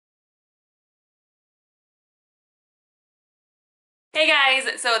Hey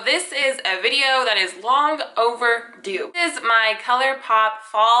guys, so this is a video that is long overdue. This is my ColourPop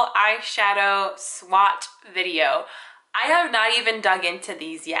fall eyeshadow swatch video. I have not even dug into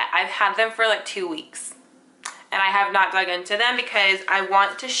these yet. I've had them for like 2 weeks and I have not dug into them because I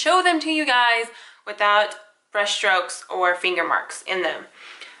want to show them to you guys without brush strokes or finger marks in them.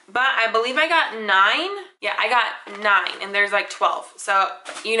 But I believe I got 9. Yeah, I got 9 and there's like 12. So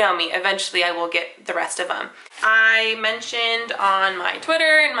you know me, eventually I will get the rest of them. I mentioned on my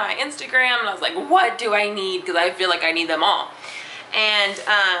Twitter and my Instagram and I was like, what do I need? Because I feel like I need them all. And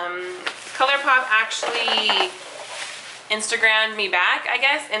ColourPop actually Instagrammed me back, I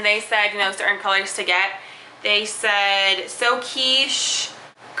guess, and they said, you know, certain colors to get. They said So Quiche,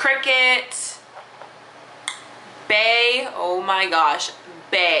 Cricket, Bay, oh my gosh,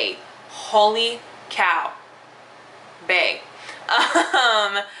 Bay, holy cow, Bay.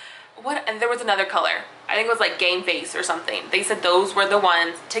 What, and there was another color, I think it was like Game Face or something. They said those were the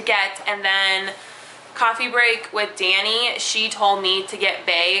ones to get. And then Coffee Break with Danny, she told me to get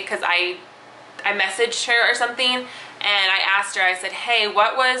Bay because I messaged her or something and I asked her, I said, hey,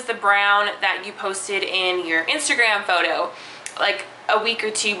 what was the brown that you posted in your Instagram photo like a week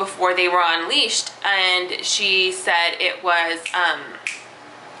or 2 before they were unleashed? And she said it was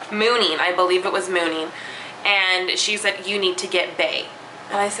Mooning, I believe it was Mooning. And she said, you need to get Bay.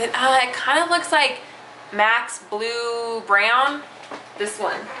 And I said, it kind of looks like Max Blue Brown. This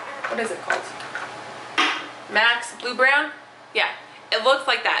one, what is it called? Max Blue Brown? Yeah, it looks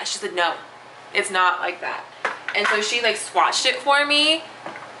like that. She said, no, it's not like that. And so she like swatched it for me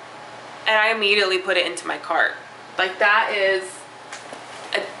and I immediately put it into my cart. Like that is,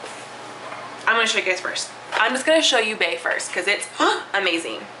 I'm gonna show you guys first. I'm just gonna show you Bay first because it's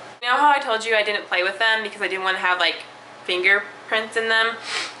amazing. You know how I told you I didn't play with them because I didn't want to have like fingerprints in them?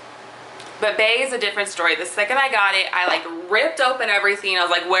 But Bay is a different story. The second I got it, I like ripped open everything. I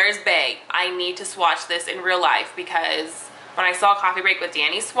was like, where's Bay? I need to swatch this in real life because when I saw Coffee Break with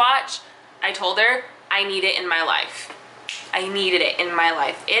Danny swatch, I told her I need it in my life. I needed it in my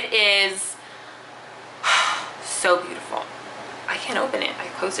life. It is so beautiful. I can't open it. I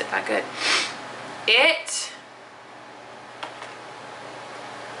closed it that good.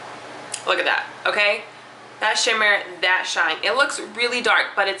 Look at that, okay? That shimmer, that shine. It looks really dark,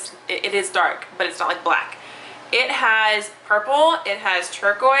 but it is dark, but it's not like black. It has purple, it has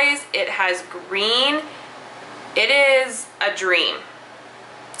turquoise, it has green. It is a dream.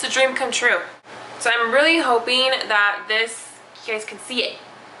 It's a dream come true. So I'm really hoping that this, you guys can see it.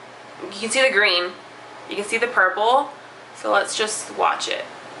 You can see the green, you can see the purple. So let's just watch it.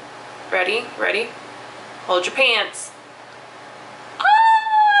 Ready? Ready? Hold your pants.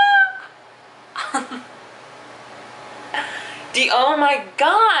 Oh my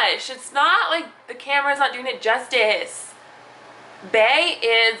gosh, it's not like the camera's not doing it justice. Bay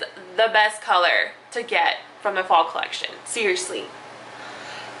is the best color to get from the fall collection, seriously.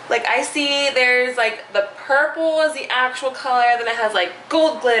 Like I see there's like the purple is the actual color, then it has like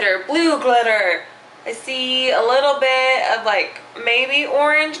gold glitter, blue glitter. I see a little bit of like maybe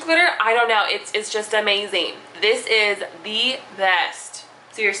orange glitter. I don't know, it's just amazing. This is the best.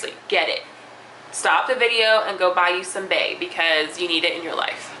 Seriously, get it. Stop the video and go buy you some Bay because you need it in your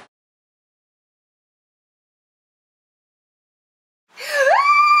life.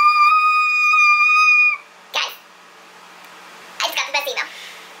 Guys, I just got the best email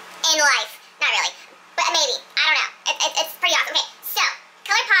in life. Not really, but maybe. I don't know. It's pretty awesome. Okay, so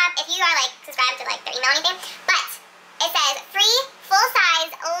ColourPop, if you are like subscribed to like their email or anything, but it says free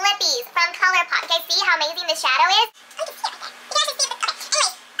full-size lippies from ColourPop. You guys see how amazing this shadow is? I can see it right there. You guys can see it.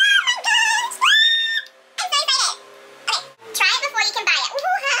 Okay, anyways. Oh my gosh! I'm so excited. Okay, try it before you can buy it.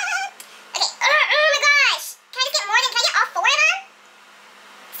 Okay, oh my gosh. Can I just get more than, can I get all 4 of them?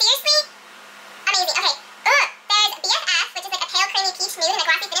 Seriously? Amazing. Okay, there's BFF, which is like a pale creamy peach nude and a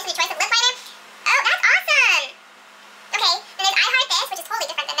glossy finish with a choice of lip liner. Oh, that's awesome. Okay, then there's I Heart This, which is totally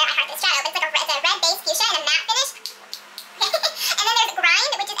different than their I Heart This shadow, but it's like it's a red base fuchsia and a matte finish. And then there's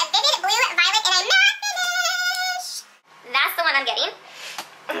Grind, which is a vivid blue violet and a matte finish. That's the one I'm getting.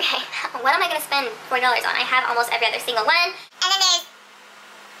 Okay, what am I going to spend $40 on? I have almost every other single one. And then there's,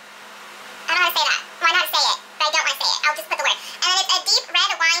 I don't know how to say that. Well, I know how to say it, but I don't want to say it. I'll just put the word. And then there's a deep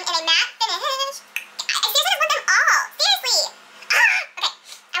red wine and a matte finish. I seriously just want them all. Seriously. Okay.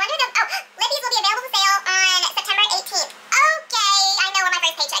 I wonder if those, lippies will be available for sale on September 18th. Okay, I know where my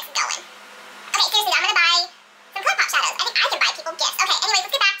first paycheck's going. Okay, seriously, I'm going to buy some ColourPop shadows. I think I can buy people gifts. Okay, anyways,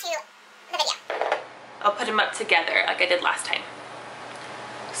 let's get back to the video. I'll put them up together like I did last time.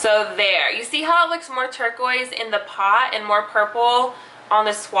 So there, you see how it looks more turquoise in the pot and more purple on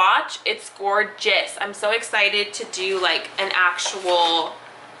the swatch. It's gorgeous. I'm so excited to do like an actual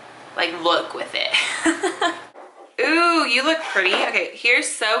like look with it. Ooh, you look pretty. Okay, here's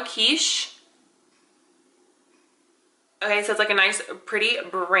So Quiche. Okay, so it's like a nice pretty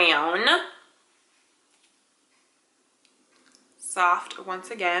brown. Soft once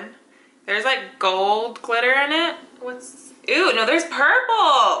again. There's like gold glitter in it. What's, ooh, no, there's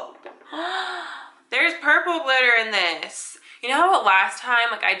purple. There's purple glitter in this. You know how last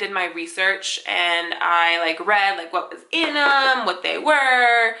time like I did my research and I like read like what was in them, what they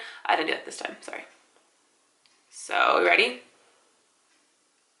were. I didn't do that this time, sorry. So, you ready?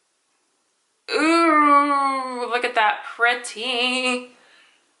 Ooh, look at that pretty.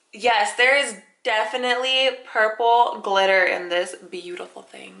 Yes, there is definitely purple glitter in this beautiful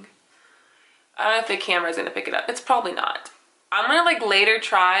thing. I don't know if the camera's gonna pick it up. It's probably not. I'm gonna like later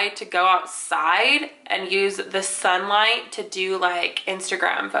try to go outside and use the sunlight to do like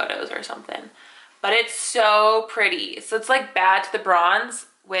Instagram photos or something. But it's so pretty. So it's like bad to the bronze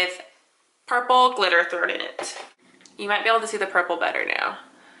with purple glitter thrown in it. You might be able to see the purple better now.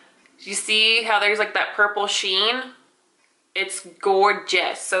 You see how there's like that purple sheen? It's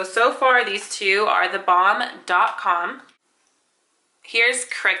gorgeous. So far these two are thebomb.com. Here's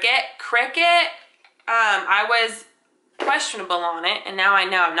Cricket. Cricket, I was questionable on it, and now I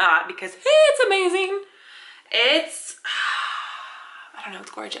know I'm not because hey, it's amazing. It's, I don't know, it's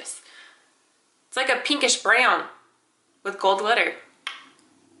gorgeous. It's like a pinkish brown with gold glitter.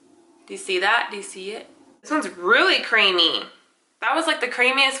 Do you see that? Do you see it? This one's really creamy. That was like the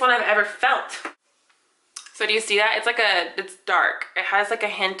creamiest one I've ever felt. So do you see that? It's like it's dark. It has like a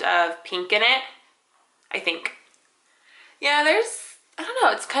hint of pink in it, I think. Yeah, I don't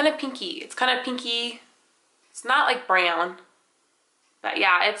know, it's kind of pinky. It's kind of pinky. It's not like brown. But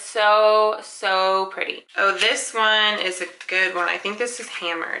yeah, it's so pretty. Oh, this one is a good one. I think this is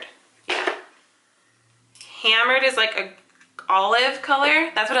Hammered. Yeah. Hammered is like a olive color.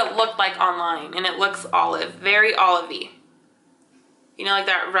 That's what it looked like online, and it looks olive, very olivey. You know, like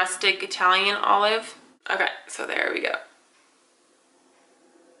that rustic Italian olive? Okay, so there we go.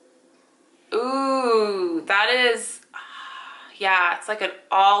 Ooh, that is, yeah, it's like an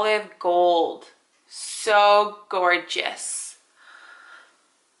olive gold. So gorgeous.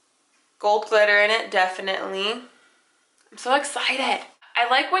 Gold glitter in it, definitely. I'm so excited. I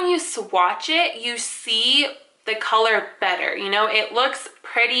like when you swatch it, you see the color better. You know, it looks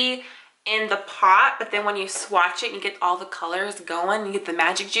pretty in the pot, but then when you swatch it and you get all the colors going, you get the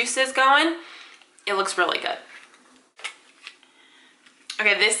magic juices going, it looks really good.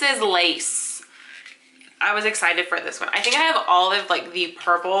 Okay, this is Lace. I was excited for this one. I think I have all of like the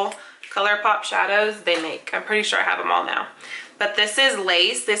purple ColourPop shadows they make. I'm pretty sure I have them all now. But this is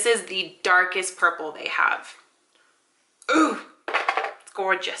Lace. This is the darkest purple they have. Ooh, it's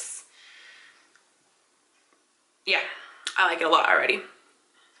gorgeous. Yeah, I like it a lot already.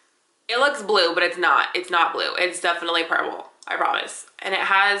 It looks blue, but it's not. It's not blue. It's definitely purple, I promise. And it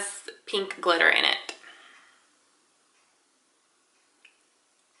has pink glitter in it.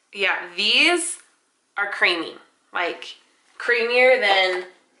 Yeah, these are creamy. Like, creamier than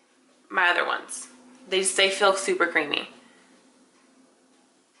my other ones. They feel super creamy.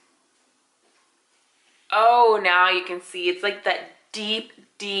 Oh, now you can see it's like that deep,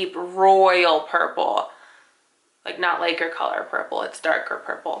 deep royal purple. Like not Laker color purple, it's darker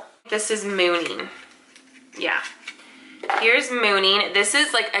purple. This is Mooning. Yeah. Here's Mooning. This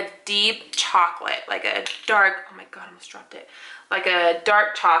is like a deep chocolate, like a dark, oh my God, I almost dropped it. Like a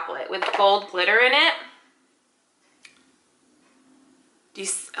dark chocolate with gold glitter in it. Do you,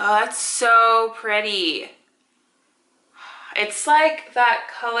 oh, that's so pretty. It's like that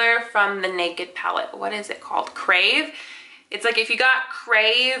color from the Naked palette. What is it called? Crave. It's like if you got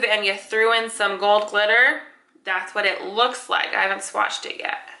Crave and you threw in some gold glitter, that's what it looks like. I haven't swatched it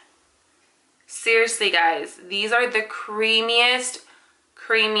yet. Seriously, guys, these are the creamiest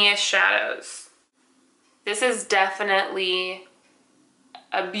shadows. This is definitely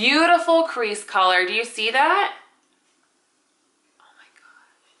a beautiful crease color. Do you see that?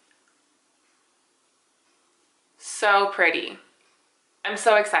 So pretty. I'm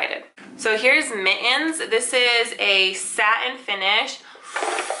so excited. So here's Mittens. This is a satin finish.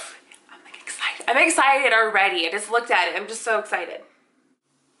 I'm excited already. I just looked at it. I'm just so excited.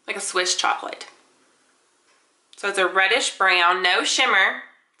 Like a Swiss chocolate. So it's a reddish brown, no shimmer.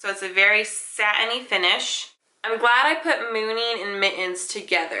 So it's a very satiny finish. I'm glad I put Mooning and Mittens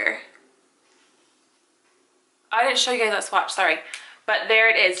together. I didn't show you guys that swatch, sorry. But there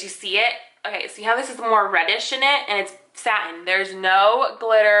it is. You see it? Okay, see how this is more reddish in it, and it's satin. There's no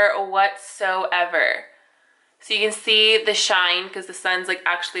glitter whatsoever. So you can see the shine because the sun's like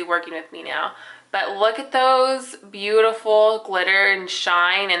actually working with me now. But look at those beautiful glitter and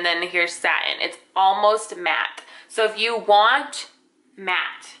shine, and then here's satin. It's almost matte. So if you want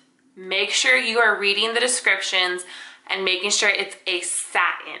matte, make sure you are reading the descriptions and making sure it's a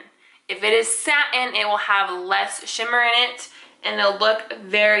satin. If it is satin, it will have less shimmer in it and it'll look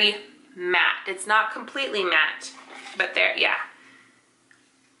very matte. It's not completely matte, but there, yeah.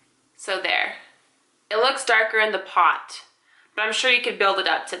 So there. It looks darker in the pot, but I'm sure you could build it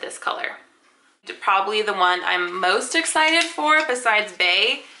up to this color. Probably the one I'm most excited for besides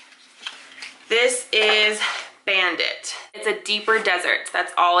Bay. This is Bandit. It's a deeper desert.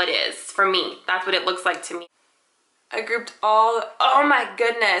 That's all it is for me. That's what it looks like to me. I grouped all, oh my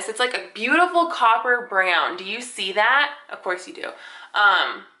goodness. It's like a beautiful copper brown. Do you see that? Of course you do.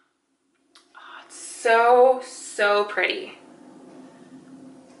 Oh, it's so pretty.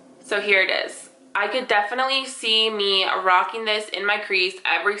 So here it is. I could definitely see me rocking this in my crease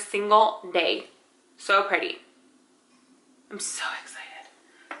every single day. So pretty. I'm so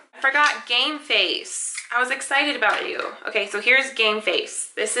excited. I forgot Game Face. I was excited about you. Okay, so here's Game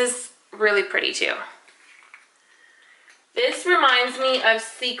Face. This is really pretty too. This reminds me of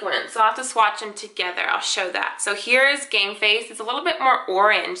Sequence, so I'll have to swatch them together. I'll show that. So here's Game Face. It's a little bit more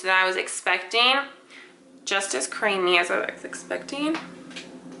orange than I was expecting. Just as creamy as I was expecting.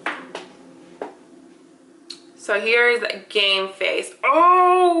 So here's Game Face.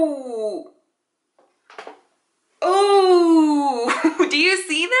 Oh! Oh! Do you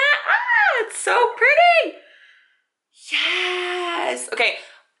see that? Ah, it's so pretty! Yes! Okay,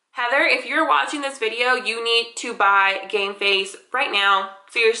 Heather, if you're watching this video, you need to buy Game Face right now.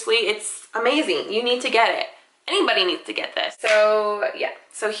 Seriously, it's amazing. You need to get it. Anybody needs to get this. So yeah,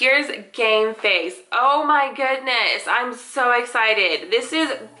 so here's Game Face. Oh my goodness, I'm so excited. This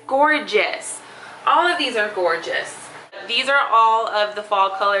is gorgeous. All of these are gorgeous. These are all of the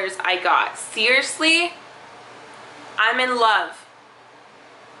fall colors I got. Seriously, I'm in love.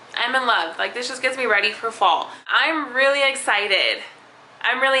 I'm in love. Like, this just gets me ready for fall. I'm really excited.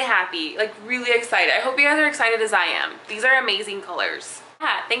 I'm really happy, like really excited. I hope you guys are excited as I am. These are amazing colors.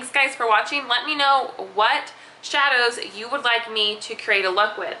 Yeah, thanks guys for watching. Let me know what shadows you would like me to create a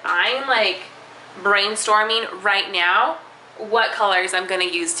look with. I'm like brainstorming right now what colors I'm gonna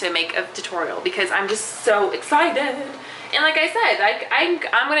use to make a tutorial because I'm just so excited. And like I said,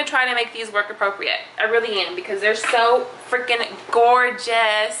 I'm gonna try to make these work appropriate. I really am because they're so freaking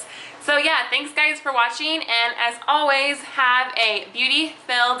gorgeous. So yeah, thanks guys for watching, and as always, have a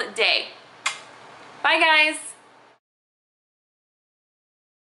beauty-filled day. Bye guys!